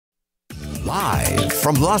Live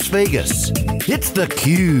from Las Vegas, it's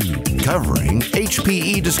theCUBE, covering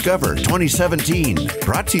HPE Discover 2017.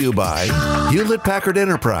 Brought to you by Hewlett Packard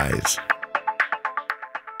Enterprise.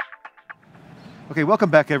 Okay, welcome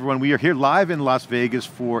back everyone. We are here live in Las Vegas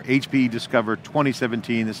for HPE Discover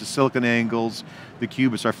 2017. This is SiliconANGLE's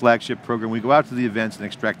theCUBE. It's our flagship program. We go out to the events and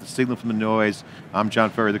extract the signal from the noise. I'm John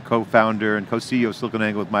Furrier, the co-founder and co-CEO of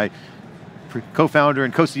SiliconANGLE, with my co-founder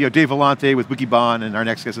and co-CEO Dave Vellante with Wikibon, and our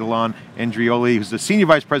next guest is Alain Andreoli, who's the Senior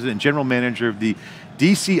Vice President and General Manager of the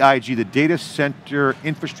DCIG, the Data Center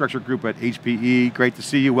Infrastructure Group at HPE. Great to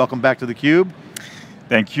see you, welcome back to theCUBE.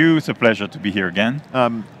 Thank you, it's a pleasure to be here again.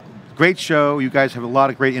 Great show, you guys have a lot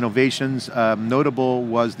of great innovations. Notable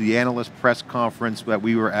was the analyst press conference that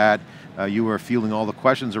we were at. You were fielding all the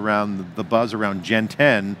questions around the buzz around Gen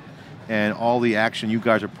 10 and all the action you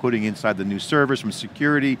guys are putting inside the new servers, from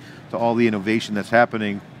security to all the innovation that's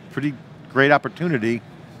happening. Pretty great opportunity,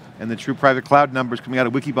 and the true private cloud numbers coming out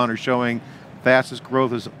of Wikibon are showing fastest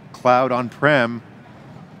growth is cloud on-prem.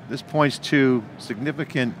 This points to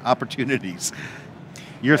significant opportunities.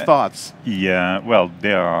 Your thoughts? Yeah, well,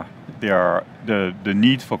 the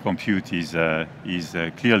need for compute is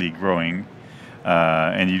clearly growing,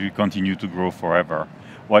 and it will continue to grow forever.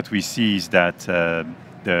 What we see is that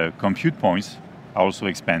the compute points are also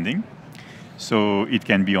expanding. So it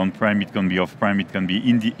can be on-prem, it can be off-prem, it can be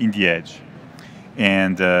in the edge.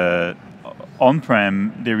 And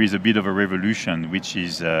on-prem, there is a bit of a revolution, which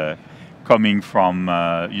is coming from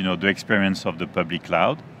the experience of the public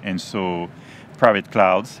cloud. And so private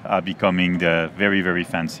clouds are becoming very, very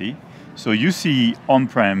fancy. So you see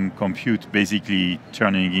on-prem compute basically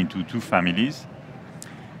turning into two families,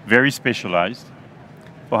 very specialized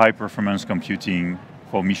for high-performance computing,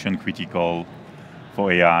 for mission critical,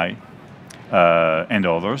 for AI, and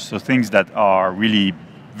others. So things that are really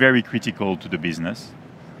very critical to the business.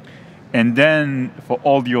 And then for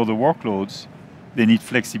all the other workloads, they need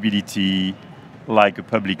flexibility like a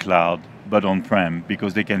public cloud, but on-prem,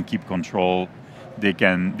 because they can keep control. They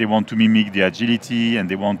want to mimic the agility, and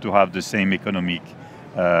they want to have the same economic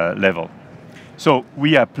level. So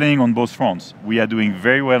we are playing on both fronts. We are doing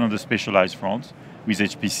very well on the specialized front, with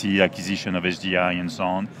HPC, acquisition of HDI and so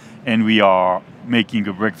on. And we are making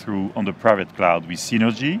a breakthrough on the private cloud with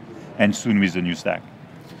Synergy, and soon with the new stack.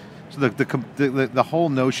 So the whole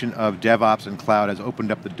notion of DevOps and cloud has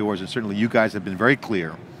opened up the doors, and certainly you guys have been very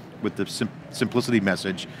clear with the simplicity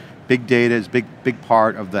message. Big data is a big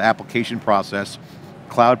part of the application process.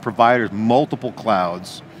 Cloud providers, multiple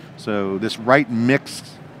clouds. So this right mix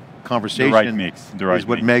conversation is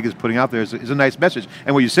what Meg is putting out there is a nice message.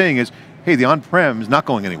 And what you're saying is, hey, the on-prem is not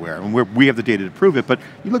going anywhere, and we have the data to prove it, but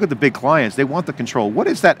you look at the big clients, they want the control. What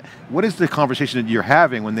is that? What is the conversation that you're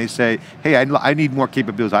having when they say, hey, I need more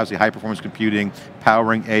capabilities, obviously high-performance computing,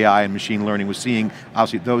 powering AI and machine learning, we're seeing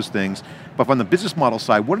obviously those things, but from the business model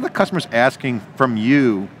side, what are the customers asking from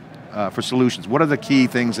you for solutions? What are the key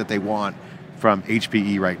things that they want from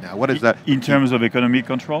HPE right now? What is that? In terms of economic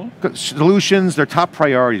control? Solutions, their top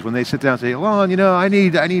priorities, when they sit down and say, Alain, I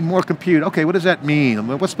need more compute. Okay, what does that mean? I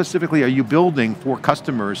mean, what specifically are you building for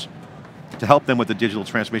customers to help them with the digital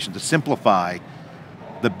transformation, to simplify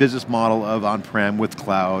the business model of on-prem with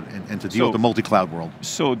cloud and to deal with the multi-cloud world?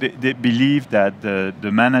 So they believe that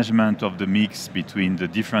the management of the mix between the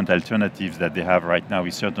different alternatives that they have right now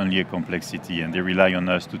is certainly a complexity, and they rely on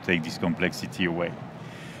us to take this complexity away.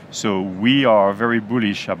 So we are very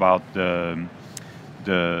bullish about the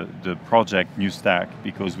project New Stack,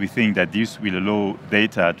 because we think that this will allow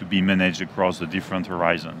data to be managed across the different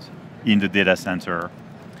horizons, in the data center,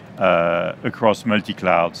 across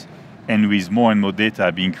multi-clouds, and with more and more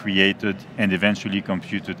data being created and eventually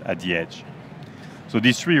computed at the edge. So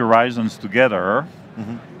these three horizons together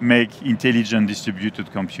make intelligent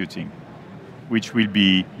distributed computing, which will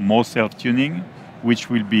be more self-tuning, which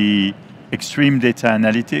will be extreme data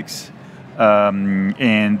analytics,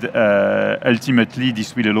 and ultimately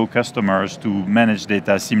this will allow customers to manage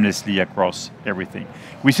data seamlessly across everything.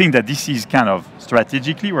 We think that this is kind of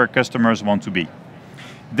strategically where customers want to be.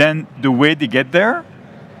 Then the way they get there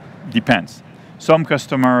depends. Some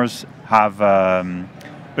customers have a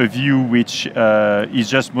view which is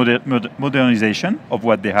just modernization of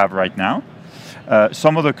what they have right now.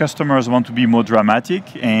 Some of the customers want to be more dramatic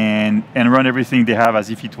and run everything they have as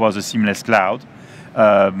if it was a seamless cloud.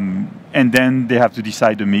 And then they have to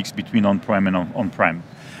decide the mix between on-prem and on-prem.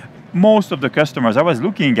 Most of the customers, I was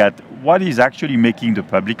looking at what is actually making the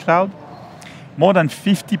public cloud. More than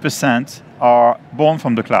 50% are born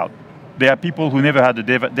from the cloud. There are people who never had a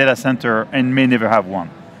data center and may never have one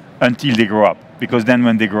until they grow up. because then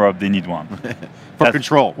when they grow up, they need one. For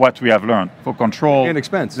control. What we have learned. For control. And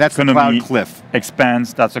expense. That's the cloud cliff.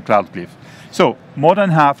 Expense, that's a cloud cliff. So more than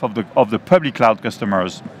half of the public cloud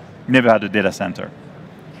customers never had a data center.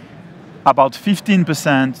 About 15%,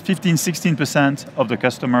 16% of the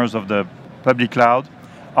customers of the public cloud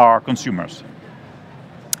are consumers.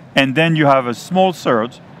 And then you have a small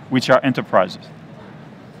third, which are enterprises.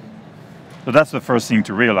 So that's the first thing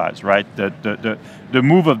to realize, right? The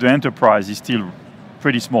move of the enterprise is still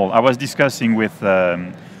pretty small. I was discussing with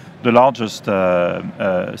the largest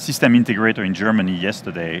system integrator in Germany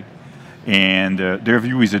yesterday, and their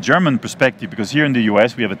view is a German perspective, because here in the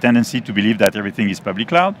US we have a tendency to believe that everything is public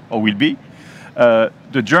cloud, or will be.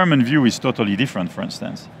 The German view is totally different, for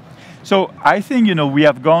instance. So I think we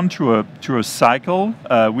have gone through a cycle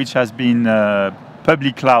which has been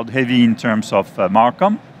public cloud heavy in terms of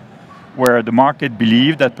Marcom, where the market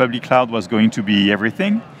believed that public cloud was going to be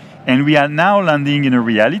everything. And we are now landing in a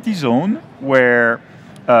reality zone where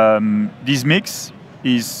this mix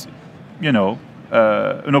is,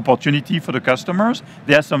 an opportunity for the customers.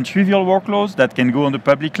 There are some trivial workloads that can go on the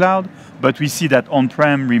public cloud, but we see that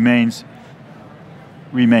on-prem remains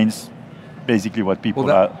basically what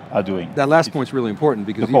people are doing. That last point's really important,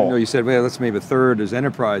 because even though you said, well, that's maybe a third as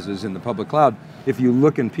enterprises in the public cloud, if you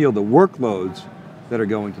look and peel the workloads that are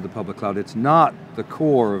going to the public cloud, it's not the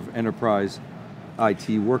core of enterprise IT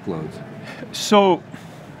workloads. So,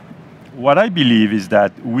 what I believe is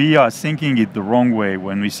that we are thinking it the wrong way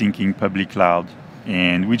when we're thinking public cloud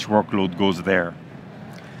and which workload goes there.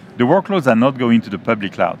 The workloads are not going to the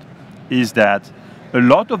public cloud. Is that a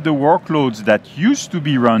lot of the workloads that used to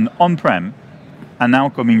be run on-prem are now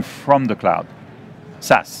coming from the cloud,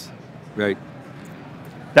 SaaS. Right.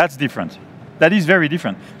 That's different. That is very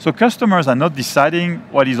different. So customers are not deciding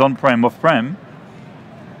what is on-prem, off-prem.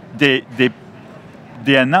 They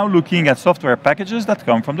are now looking at software packages that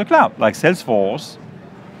come from the cloud, like Salesforce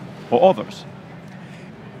or others.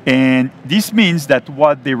 And this means that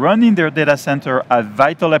what they run in their data center are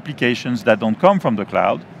vital applications that don't come from the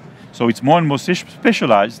cloud. So it's more and more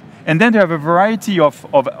specialized. And then they have a variety of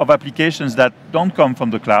applications that don't come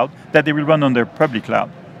from the cloud that they will run on their public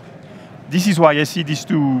cloud. This is why I see these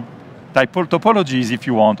two topologies, if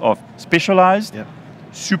you want, of specialized,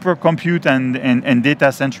 super compute and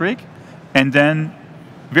data centric, and then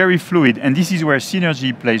very fluid. And this is where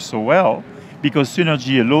synergy plays so well, because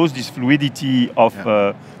synergy allows this fluidity of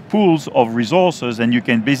pools of resources, and you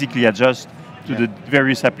can basically adjust to the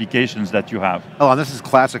various applications that you have. Oh, and this is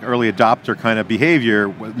classic early adopter kind of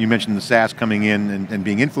behavior. You mentioned the SaaS coming in and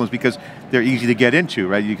being influenced, because they're easy to get into,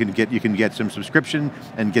 right? You can get some subscription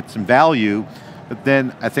and get some value. But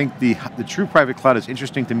then I think the true private cloud is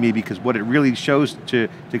interesting to me, because what it really shows, to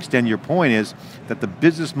extend your point, is that the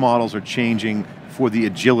business models are changing for the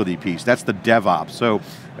agility piece. That's the DevOps. So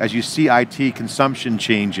as you see IT consumption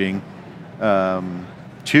changing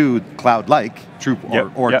to cloud-like, true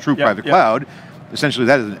private cloud, essentially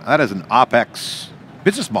that is an OpEx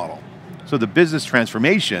business model. So the business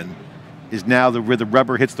transformation is now where the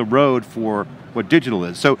rubber hits the road for what digital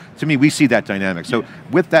is. So to me, we see that dynamic. So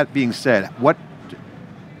with that being said, what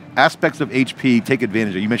aspects of HP take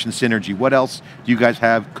advantage of? You mentioned synergy. What else do you guys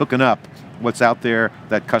have cooking up? What's out there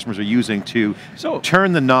that customers are using to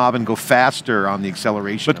turn the knob and go faster on the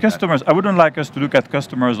acceleration? But customers, I wouldn't like us to look at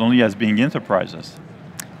customers only as being enterprises,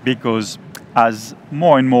 because as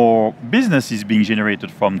more and more business is being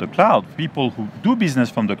generated from the cloud, people who do business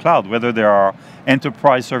from the cloud, whether they are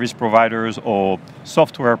enterprise service providers or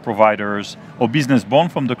software providers or business born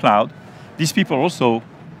from the cloud, these people also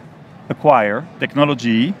acquire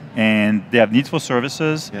technology, and they have needs for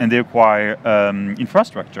services, and they acquire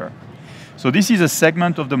infrastructure. So this is a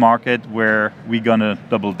segment of the market where we're gonna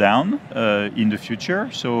double down in the future.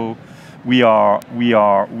 So we are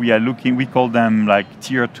looking. We call them like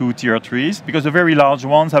tier 2, tier 3s, because the very large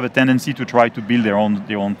ones have a tendency to try to build their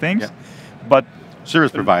own things. But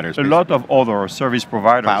service providers, a lot of other service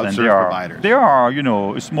providers, cloud and service providers. They are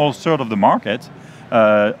a small third of the market.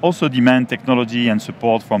 Also demand technology and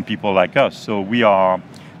support from people like us. So we are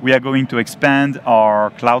going to expand our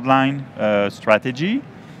Cloudline strategy.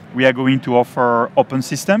 We are going to offer open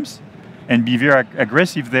systems and be very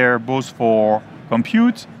aggressive there, both for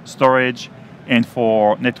compute, storage, and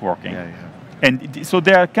for networking. And so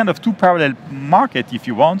there are kind of two parallel markets, if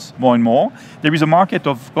you want, more and more. There is a market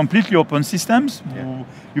of completely open systems.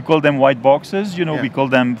 You call them white boxes. We call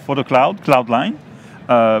them for the cloud, Cloudline.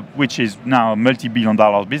 Which is now a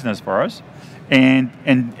multi-billion-dollar business for us. And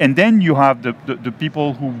then you have the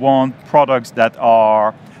people who want products that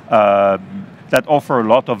are that offer a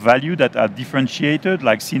lot of value, that are differentiated,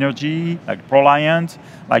 like Synergy, like ProLiant,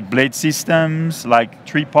 like Blade Systems, like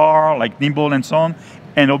 3PAR, like Nimble, and so on.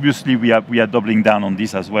 And obviously, we are doubling down on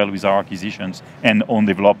this as well with our acquisitions and own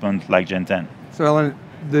development like Gen 10. So, Alain,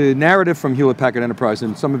 the narrative from Hewlett Packard Enterprise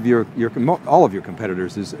and some of all of your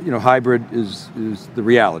competitors is, hybrid is the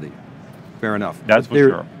reality. Fair enough. That's for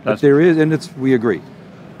sure. But there is, and we agree.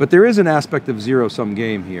 But there is an aspect of zero-sum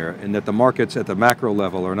game here, in that the markets at the macro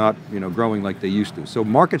level are not, growing like they used to. So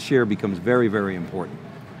market share becomes very, very important.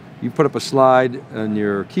 You put up a slide in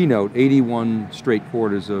your keynote, 81 straight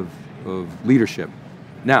quarters of leadership.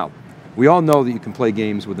 Now, we all know that you can play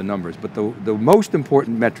games with the numbers, but the most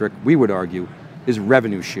important metric, we would argue, is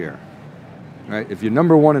revenue share. Right? If you're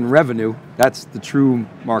number one in revenue, that's the true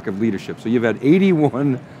mark of leadership. So you've had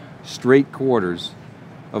 81 straight quarters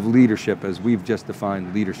of leadership as we've just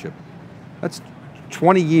defined leadership. That's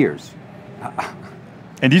 20 years.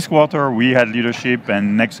 And this quarter we had leadership,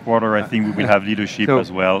 and next quarter I think we will have leadership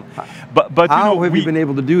as well. But how have you been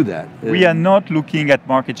able to do that? We are not looking at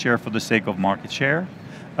market share for the sake of market share.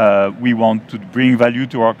 We want to bring value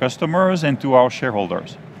to our customers and to our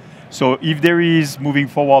shareholders. So if there is, moving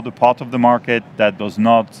forward, a part of the market that does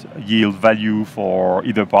not yield value for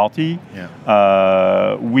either party,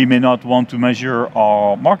 we may not want to measure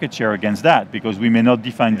our market share against that, because we may not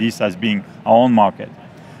define this as being our own market.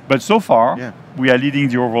 But so far, we are leading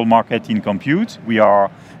the overall market in compute. We are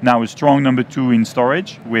now a strong number 2 in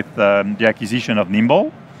storage with the acquisition of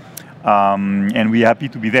Nimble, and we're happy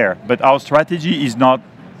to be there. But our strategy is not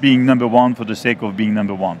being number 1 for the sake of being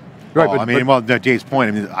number 1. Right, well, Dave's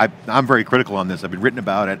point, I'm very critical on this. I've been written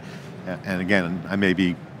about it, and again, I may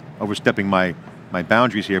be overstepping my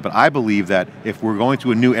boundaries here, but I believe that if we're going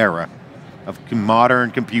to a new era of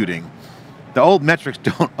modern computing, the old metrics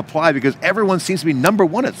don't apply, because everyone seems to be number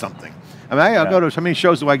 1 at something. I go to, how many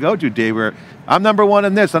shows do I go to, Dave, where I'm number 1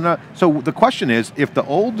 in this, I'm not. So the question is, if the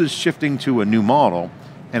old is shifting to a new model,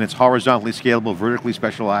 and it's horizontally scalable, vertically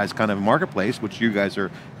specialized kind of marketplace, which you guys are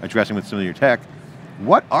addressing with some of your tech,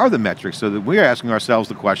 what are the metrics? So that we're asking ourselves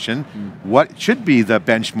the question, what should be the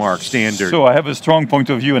benchmark standard? So I have a strong point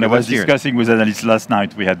of view, and I was discussing with analysts last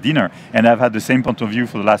night. We had dinner, and I've had the same point of view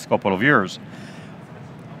for the last couple of years.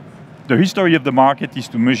 The history of the market is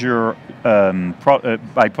to measure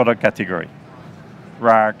by product category.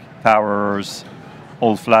 Rack, towers,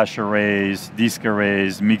 all flash arrays, disk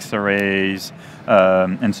arrays, mix arrays,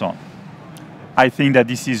 and so on. I think that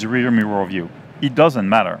this is rear mirror view. It doesn't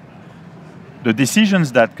matter. The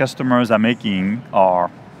decisions that customers are making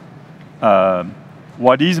are,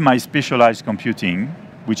 what is my specialized computing,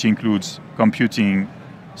 which includes computing,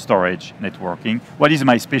 storage, networking. What is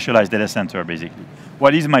my specialized data center, basically?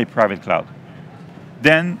 What is my private cloud?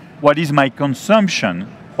 Then, what is my consumption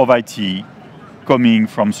of IT coming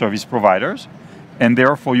from service providers? And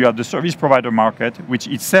therefore, you have the service provider market, which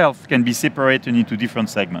itself can be separated into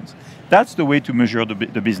different segments. That's the way to measure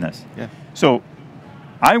the business. So,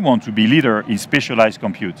 I want to be leader in specialized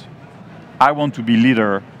compute. I want to be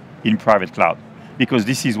leader in private cloud, because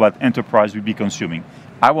this is what enterprise will be consuming.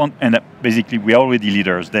 And basically we're already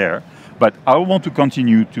leaders there, but I want to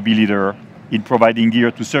continue to be leader in providing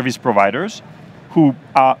gear to service providers who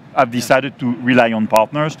have decided to rely on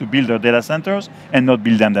partners to build their data centers and not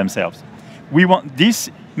build them themselves.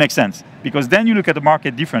 This makes sense, because then you look at the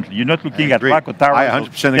market differently. You're not looking at rack or tower, I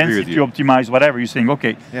 100% agree with you. Density optimize, whatever. You're saying,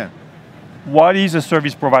 okay, what is a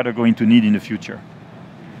service provider going to need in the future?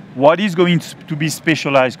 What is going to be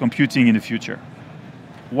specialized computing in the future?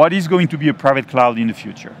 What is going to be a private cloud in the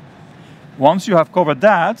future? Once you have covered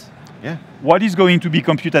that, what is going to be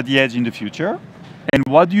compute at the edge in the future? And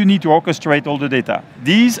what do you need to orchestrate all the data?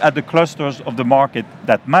 These are the clusters of the market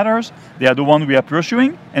that matters. They are the ones we are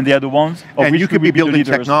pursuing, and they are the ones of and which you could be building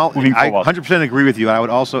technology. I forward. 100% agree with you. And I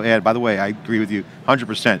would also add, by the way, I agree with you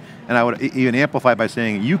 100%. And I would even amplify by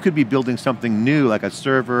saying you could be building something new, like a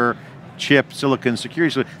server, chip, silicon,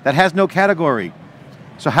 security solution that has no category.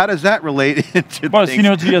 So how does that relate into well, things?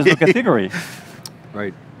 Synergy has no category.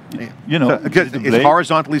 Right. You know, so it's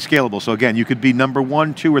horizontally scalable. So again, you could be number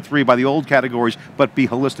 1, 2, or 3 by the old categories, but be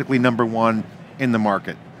holistically number 1 in the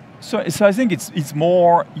market. So I think it's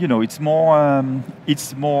more, you know, it's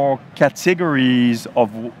more categories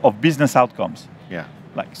of business outcomes. Yeah.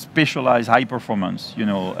 Like specialized high performance, you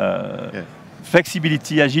know,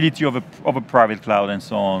 flexibility, agility of a private cloud, and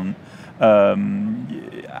so on.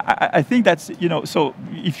 I think that's, you know, so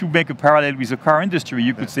if you make a parallel with the car industry,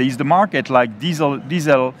 you could say, is the market like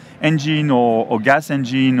diesel engine or gas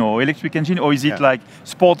engine or electric engine, or is it like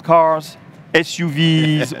sport cars,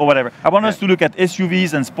 SUVs or whatever? I want us to look at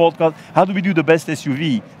SUVs and sport cars. How do we do the best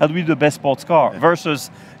SUV? How do we do the best sports car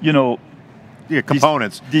versus, you know,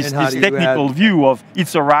 components. This technical view of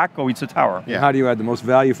it's a rack or it's a tower. Yeah. How do you add the most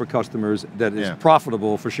value for customers that is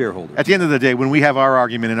profitable for shareholders? At the end of the day, when we have our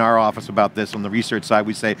argument in our office about this on the research side,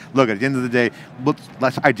 we say, look, at the end of the day,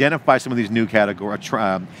 let's identify some of these new category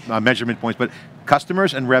measurement points, but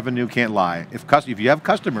customers and revenue can't lie. If you have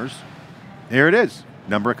customers, there it is,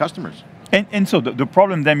 number of customers. And so the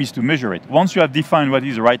problem then is to measure it. Once you have defined what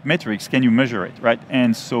is the right metrics, can you measure it, right?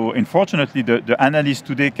 And so unfortunately, the analysts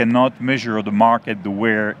today cannot measure the market the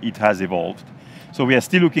way it has evolved. So we are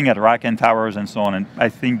still looking at rack and towers and so on, and I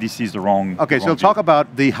think this is the wrong Okay, so talk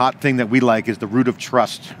about the hot thing that we like is the root of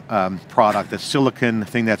trust product, the silicon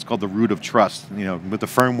thing that's called the root of trust, with the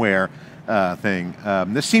firmware thing.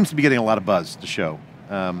 This seems to be getting a lot of buzz, the show.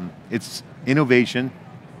 It's innovation.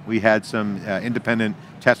 We had some independent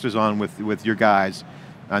testers on with your guys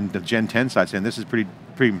on the Gen 10 side saying this is pretty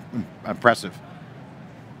impressive.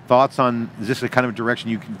 Thoughts on, is this the kind of direction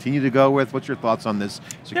you continue to go with? What's your thoughts on this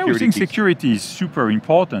security? Yeah, we think security is super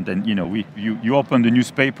important, and you open the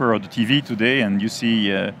newspaper or the TV today and you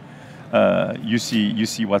see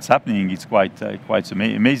what's happening. It's quite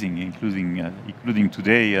amazing, including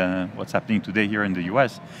today what's happening today here in the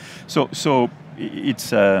US. So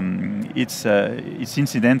it's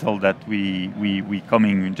incidental that we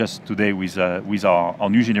coming just today with our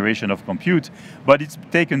new generation of compute, but it's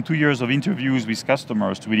taken 2 years of interviews with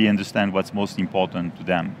customers to really understand what's most important to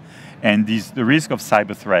them, and the risk of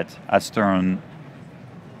cyber threat has turned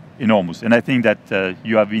enormous. And I think that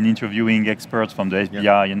you have been interviewing experts from the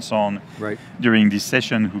FBI and so on during this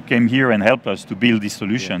session who came here and helped us to build this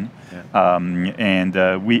solution.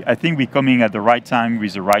 I think we're coming at the right time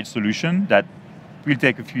with the right solution that will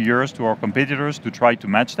take a few years to our competitors to try to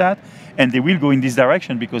match that, and they will go in this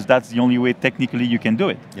direction because that's the only way technically you can do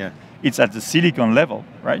it. It's at the silicon level,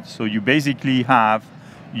 right? So you basically have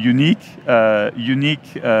unique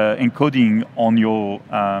encoding on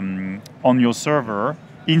your server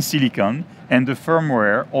in silicon, and the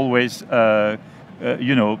firmware always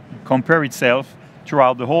compare itself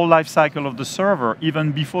throughout the whole life cycle of the server,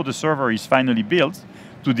 even before the server is finally built,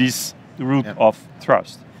 to this root of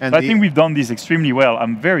trust. And I think we've done this extremely well.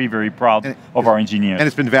 I'm very, very proud of our engineers. And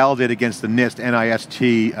it's been validated against the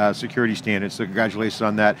NIST security standards, so congratulations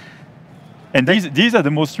on that. And these are the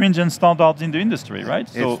most stringent standards in the industry, right?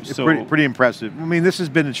 It's pretty impressive. I mean, this has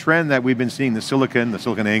been a trend that we've been seeing, the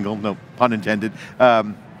SiliconANGLE, no pun intended.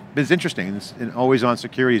 But it's interesting, and always on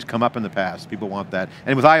security has come up in the past. People want that.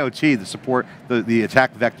 And with IoT, the support, the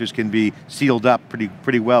attack vectors can be sealed up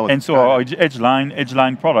pretty well. And so our edge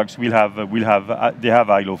line products they have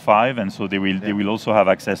ILO 5, and so they will also have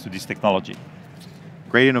access to this technology.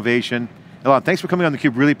 Great innovation. Alain, thanks for coming on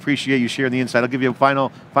theCUBE. Really appreciate you sharing the insight. I'll give you a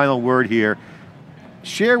final word here.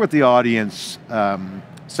 Share with the audience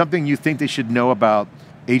something you think they should know about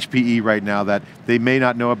HPE right now that they may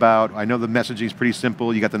not know about. I know the messaging is pretty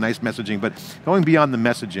simple, you got the nice messaging, but going beyond the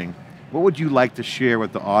messaging, what would you like to share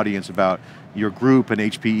with the audience about your group and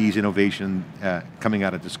HPE's innovation coming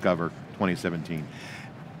out of Discover 2017?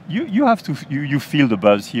 You feel the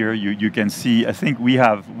buzz here. You can see. I think we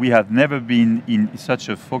have never been in such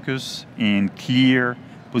a focus in clear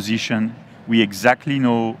position. We exactly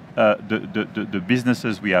know the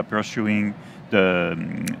businesses we are pursuing.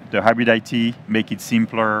 The hybrid IT, make it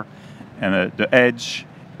simpler, and the edge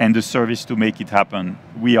and the service to make it happen.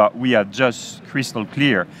 We are just crystal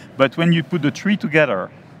clear. But when you put the three together,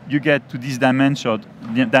 you get to this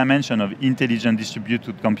dimension of intelligent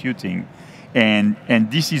distributed computing, and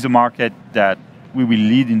this is a market that we will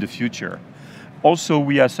lead in the future. Also,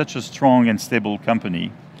 we are such a strong and stable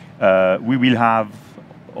company. We will have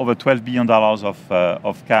over $12 billion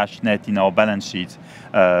of cash net in our balance sheet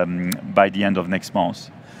by the end of next month.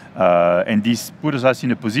 And this puts us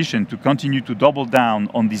in a position to continue to double down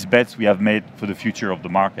on these bets we have made for the future of the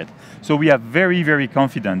market. So we are very, very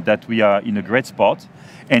confident that we are in a great spot.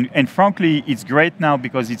 And frankly, it's great now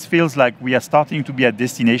because it feels like we are starting to be a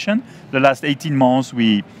destination. The last 18 months,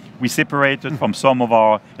 we separated from some of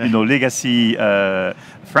our legacy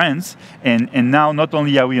friends, and now not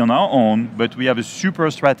only are we on our own, but we have a super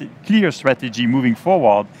clear strategy moving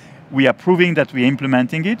forward. We are proving that we're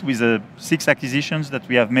implementing it with the 6 acquisitions that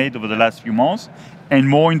we have made over the last few months, and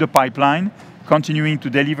more in the pipeline, continuing to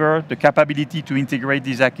deliver, the capability to integrate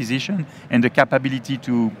these acquisitions, and the capability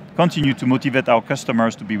to continue to motivate our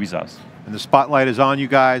customers to be with us. And the spotlight is on you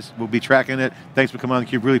guys. We'll be tracking it. Thanks for coming on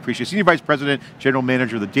theCUBE, really appreciate it. Senior Vice President, General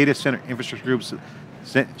Manager of the Data Center Infrastructure Group,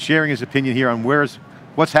 sharing his opinion here on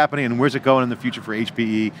what's happening and where's it going in the future for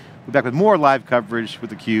HPE. We'll be back with more live coverage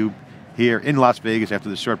with theCUBE here in Las Vegas after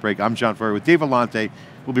this short break. I'm John Furrier with Dave Vellante.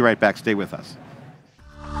 We'll be right back, stay with us.